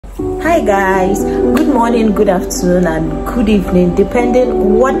Hi guys, good morning, good afternoon and good evening,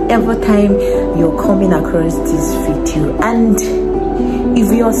 depending whatever time you're coming across this video. And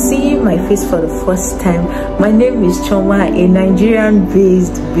if you're seeing my face for the first time, my name is Choma, a Nigerian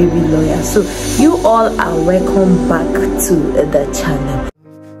based baby lawyer. So you all are welcome back to the channel.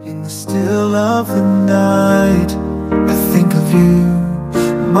 In the still of the night, I think of you.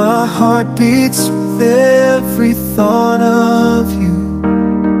 My heart beats with every thought of you.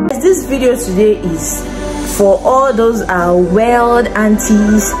 This video today is for all those wild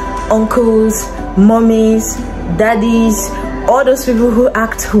aunties, uncles, mummies, daddies, all those people who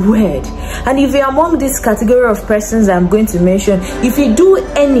act weird. And if you're among this category of persons I'm going to mention, if you do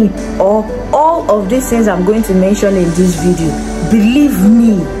any or all of these things I'm going to mention in this video, believe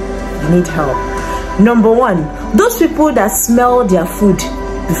me, you need help. Number one, those people that smell their food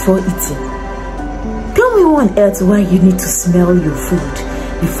before eating. Tell me on earth why you need to smell your food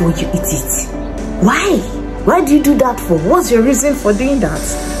before you eat it. Why do you do that for? What's your reason for doing that?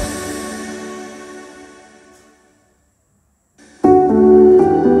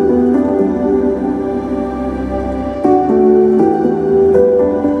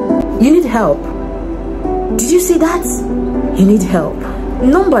 You need help. Did you see that? You need help.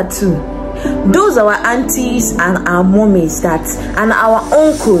 Number two, those our aunties and our mummies and our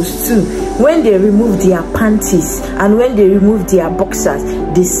uncles too, when they remove their panties and when they remove their boxers,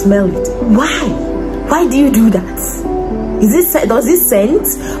 they smell it. Why do you do that? Does it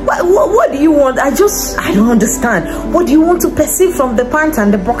sense? What do you want? I don't understand. What do you want to perceive from the pants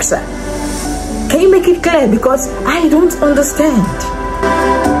and the boxer? Can you make it clear? Because I don't understand.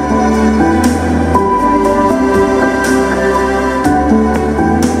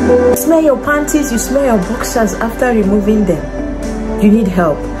 You smell your panties, you smell your boxers after removing them. You need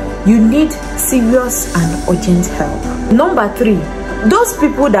help. You need serious and urgent help. Number three, those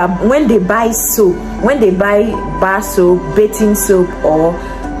people that when they buy soap, when they buy bar soap, bathing soap, or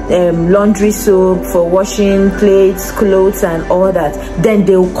laundry soap for washing plates, clothes and all that, then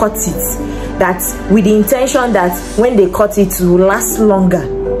they'll cut it. That's with the intention that when they cut it, it will last longer.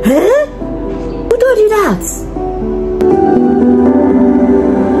 Huh? Who told you that?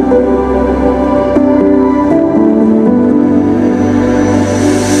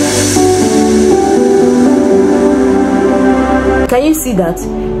 Can you see that?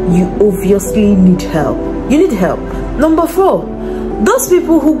 You obviously need help. You need help. Number four, those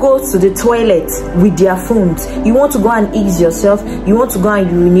people who go to the toilet with their phones. You want to go and ease yourself, you want to go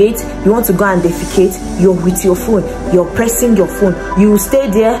and urinate, you want to go and defecate, you're with your phone, you're pressing your phone. You stay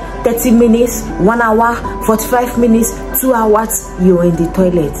there 30 minutes, 1 hour, 45 minutes, 2 hours, you're in the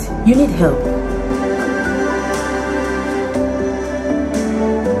toilet. You need help.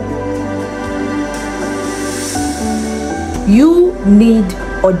 You need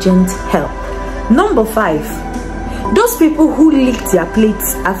urgent help. Number five, those people who lick their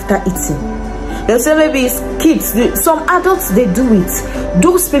plates after eating. They'll say maybe it's kids, some adults they do it.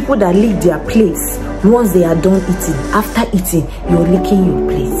 Those people that lick their plates once they are done eating, after eating, you're licking your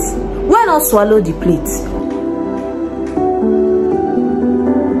plates. Why not swallow the plate?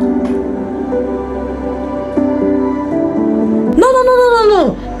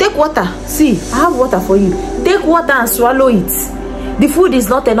 No. Take water. See, I have water for you. Take water and swallow it. The food is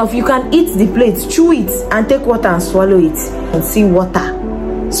not enough. You can eat the plate, chew it, and take water and swallow it. And see water.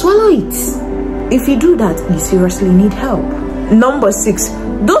 Swallow it. If you do that, you seriously need help. Number six,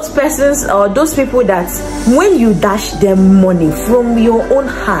 those persons or those people that when you dash them money from your own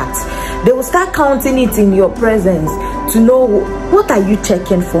heart, they will start counting it in your presence to know what are you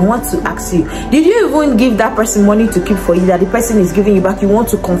checking for, what to ask you. Did you even give that person money to keep for you that the person is giving you back? You want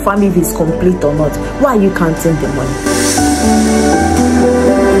to confirm if it's complete or not. Why are you counting the money?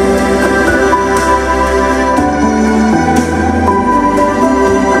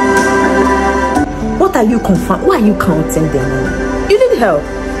 What are you confirming? Why are you counting the money? You need help.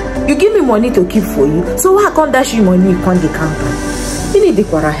 You give me money to keep for you, so why can't dash you money you can't count? You need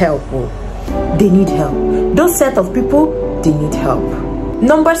the help. Oh. They need help. Those set of people, they need help.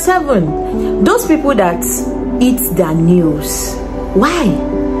 Number seven, those people that eat their nails.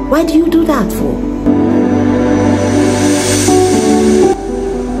 Why do you do that for?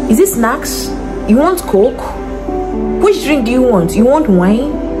 Is it snacks? You want Coke? Which drink do you want? You want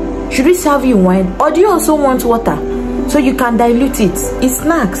wine? Should we serve you wine? Or do you also want water so you can dilute it? It's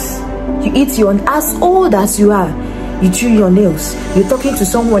snacks. You eat as old as you are, you chew your nails. You're talking to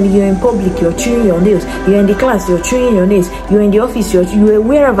someone, you're in public, you're chewing your nails. You're in the class, you're chewing your nails. You're in the office, you're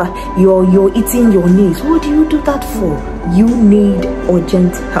wherever, you're eating your nails. What do you do that for? You need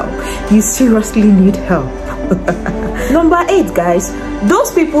urgent help. You seriously need help. Number 8, guys,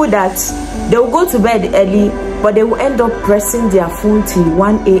 Those people that they will go to bed early, but they will end up pressing their phone till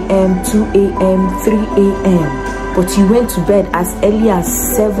 1 a.m, 2 a.m, 3 a.m. But you went to bed as early as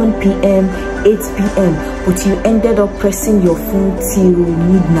 7 p.m, 8 p.m, but you ended up pressing your phone till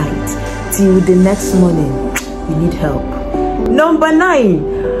midnight, till the next morning. You need help. Number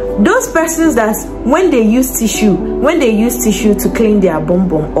 9, those persons that when they use tissue to clean their bum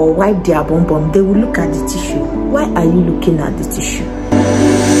bum or wipe their bum bum, they will look at the tissue. Why are you looking at the tissue?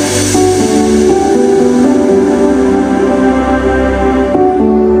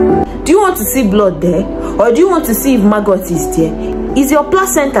 Do you want to see blood there, or do you want to see if maggot is there? Is your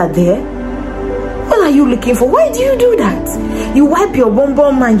placenta there? What are you looking for? Why do you do that? You wipe your bum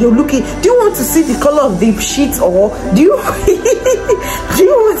bum and you're looking. Do you want to see the color of the sheet, or do you do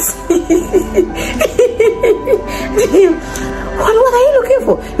you want what are you looking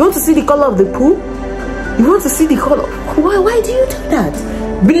for? You want to see the color of the pool? You want to see the color? Why do you do that?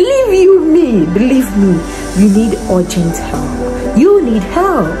 Believe me, you need urgent help. You need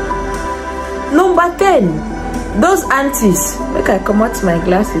help. Number 10, those aunties. Make I come out my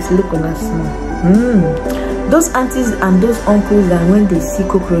glasses, look on us now. Those aunties and those uncles that when they see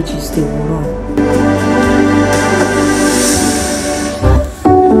cockroaches, they will run.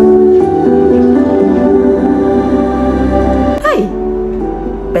 Hey,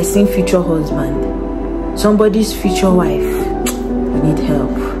 person future husband, somebody's future wife, you need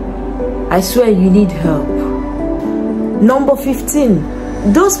help. I swear you need help. Number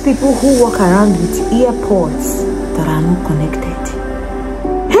 15, those people who walk around with earpods that are not connected.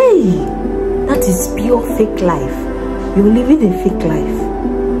 Hey, that is pure fake life. You're living a fake life.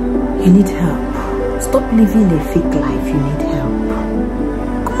 You need help. Stop living a fake life. You need help.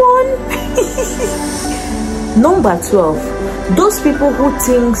 Come on. Number 12, those people who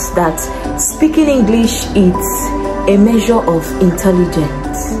think that speaking English is a measure of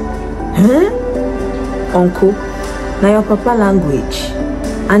intelligence. Uncle, now your papa language.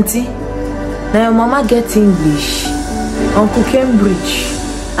 Auntie, now your mama get English. Uncle Cambridge,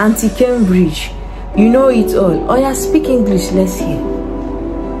 Auntie Cambridge, you know it all. Oh yeah, speak English, let's hear.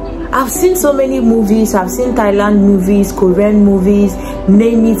 I've seen so many movies. I've seen Thailand movies, Korean movies,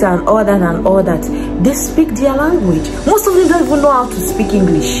 name it and all that and all that. They speak their language. Most of them don't even know how to speak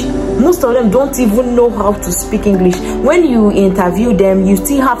English. Most of them don't even know how to speak English. When you interview them, you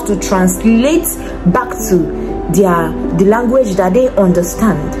still have to translate back to the language that they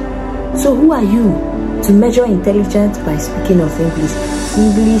understand. So who are you to measure intelligence by speaking of English?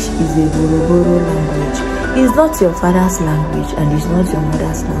 English is a Boroboro language. It's not your father's language and it's not your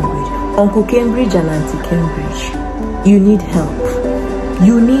mother's language. Uncle Cambridge and Auntie Cambridge, you need help.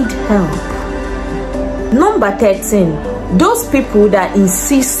 You need help. Number 13, those people that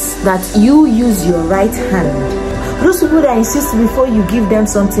insist that you use your right hand. Those people that insist before you give them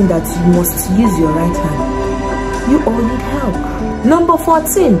something that you must use your right hand. You all need help. Number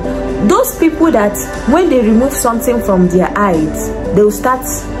 14, those people that when they remove something from their eyes, they'll start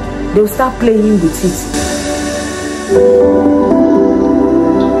playing with it.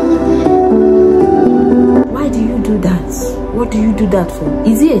 Why do you do that? What do you do that for?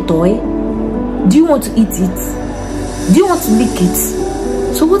 Is it a toy? Do you want to eat it? Do you want to lick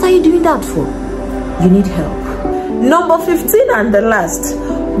it? So what are you doing that for? You need help. Number 15 and the last,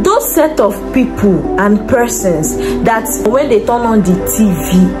 those set of people and persons that when they turn on the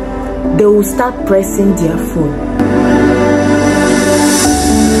TV, they will start pressing their phone.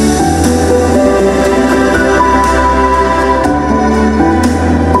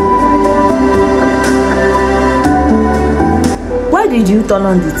 Did you turn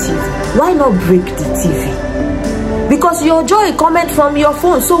on the TV? Why not break the TV? Because your joy comes from your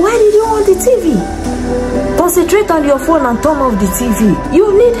phone. So why did you on the TV? Concentrate on your phone and turn off the TV.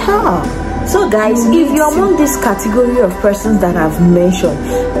 You need help. So guys, if you're among this category of persons that I've mentioned,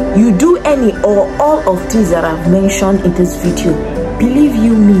 you do any or all of these that I've mentioned in this video, believe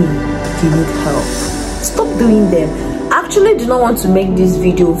you me, you need help. Stop doing them. I actually do not want to make this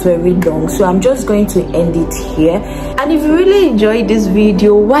video very long, so I'm just going to end it here. And if you really enjoyed this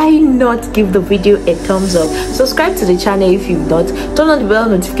video, why not give the video a thumbs up? Subscribe to the channel if you've not. Turn on the bell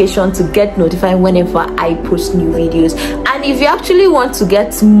notification to get notified whenever I post new videos. And if you actually want to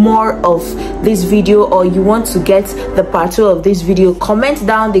get more of this video, or you want to get the part 2 of this video, comment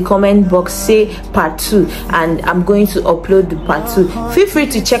down the comment box, say part 2, and I'm going to upload the part 2. Feel free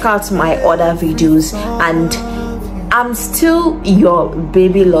to check out my other videos, and I'm still your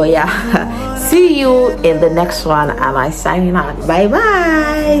baby lawyer. See you in the next one. Am I signing out? Bye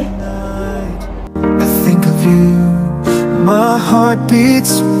bye. I think of you. My heart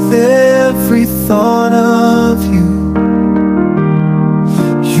beats with every thought of you.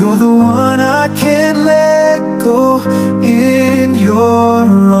 You're the one I can't let go.